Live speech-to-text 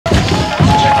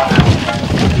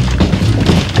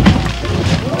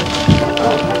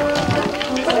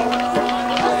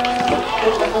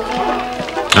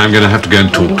I'm going to have to go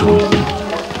and talk to them.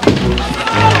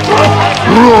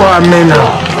 Ruhe, Männer!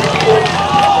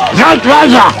 Seid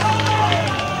weiter!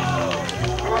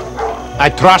 I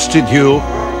trusted you.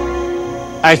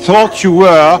 I thought you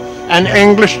were an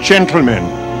English gentleman.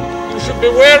 You should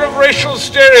beware of racial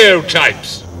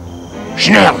stereotypes.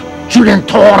 Schnell, zu den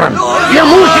Toren! Wir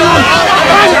müssen uns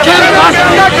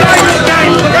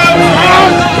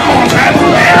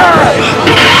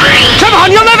Come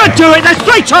on, you'll never do it! There's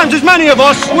 3 times as many of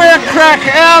us! We're crack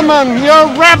airmen, you're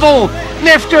rebel!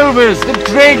 Leftovers, the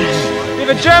dregs! If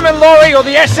a German lorry or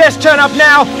the SS turn up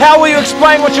now, how will you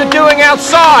explain what you're doing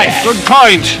outside? Good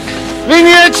point. Wenn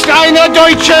jetzt einer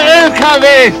deutsche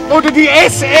LKW oder die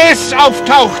SS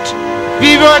auftaucht,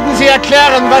 wie würden Sie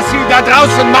erklären, was Sie da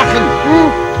draußen machen?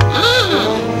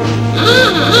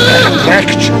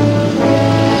 Perfekt!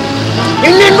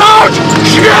 In den Boot!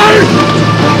 Schnell!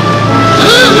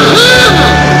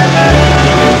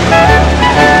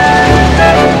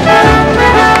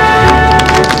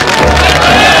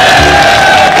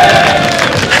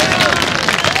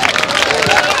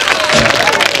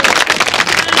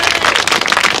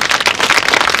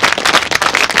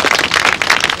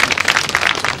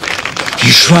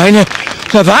 Die Schweine,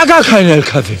 da war gar kein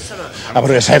LKW. Aber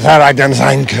es hätte er dann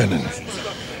sein können.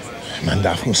 Man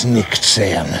darf uns nicht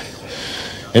sehen.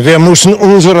 Wir müssen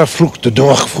unsere Flucht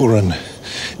durchführen.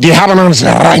 Die haben uns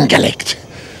reingelegt.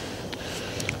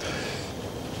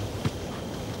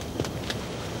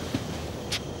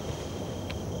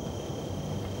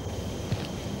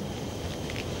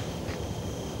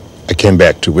 I came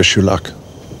back to wish you luck.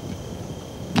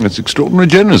 It's extraordinarily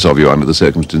generous of you under the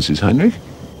circumstances, Heinrich.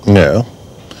 No,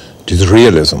 it is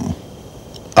realism.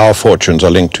 Our fortunes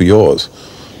are linked to yours.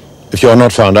 If you are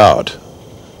not found out,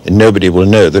 then nobody will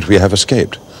know that we have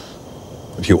escaped.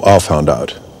 If you are found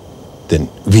out, then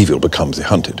we will become the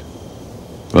hunted.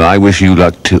 Well, I wish you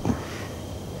luck too.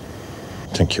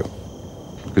 Thank you.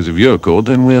 Because if you're caught,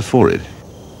 then we're for it.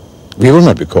 We will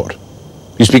not be caught.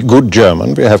 We speak good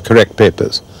German, we have correct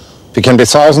papers. We can be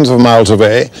thousands of miles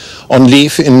away, on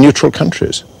leave in neutral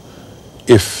countries.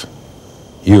 If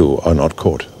you are not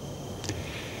caught.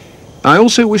 I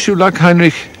also wish you luck,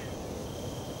 Heinrich,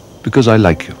 because I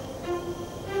like you.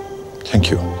 Thank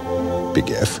you,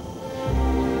 Big F.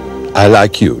 I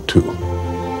like you, too.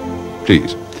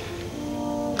 Please,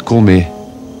 call me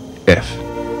F.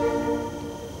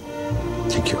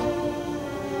 Thank you.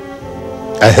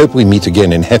 I hope we meet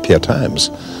again in happier times,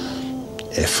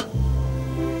 F.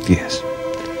 Yes.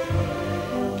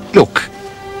 Look,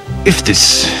 if this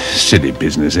silly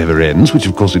business ever ends, which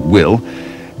of course it will,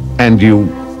 and you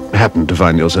happen to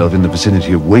find yourself in the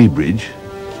vicinity of Weybridge,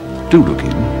 do look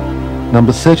in.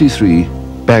 Number 33,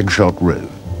 Bagshot Road.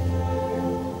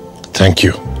 Thank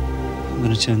you. I'm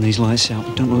going to turn these lights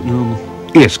out. Don't look normal.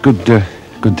 Yes, good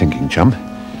thinking, chum.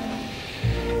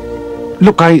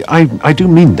 Look, I do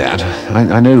mean that.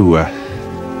 I know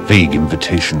vague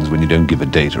invitations when you don't give a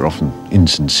date are often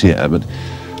insincere, but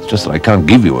it's just that I can't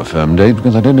give you a firm date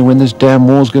because I don't know when this damn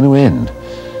war's going to end.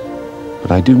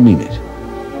 But I do mean it.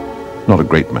 Not a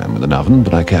great man with an oven,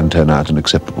 but I can turn out an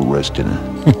acceptable roast dinner.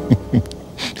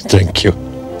 Thank you.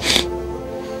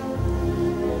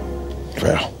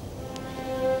 Well,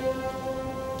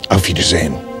 auf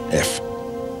Wiedersehen, F.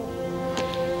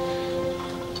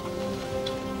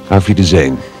 Auf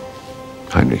Wiedersehen,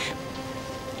 Heinrich.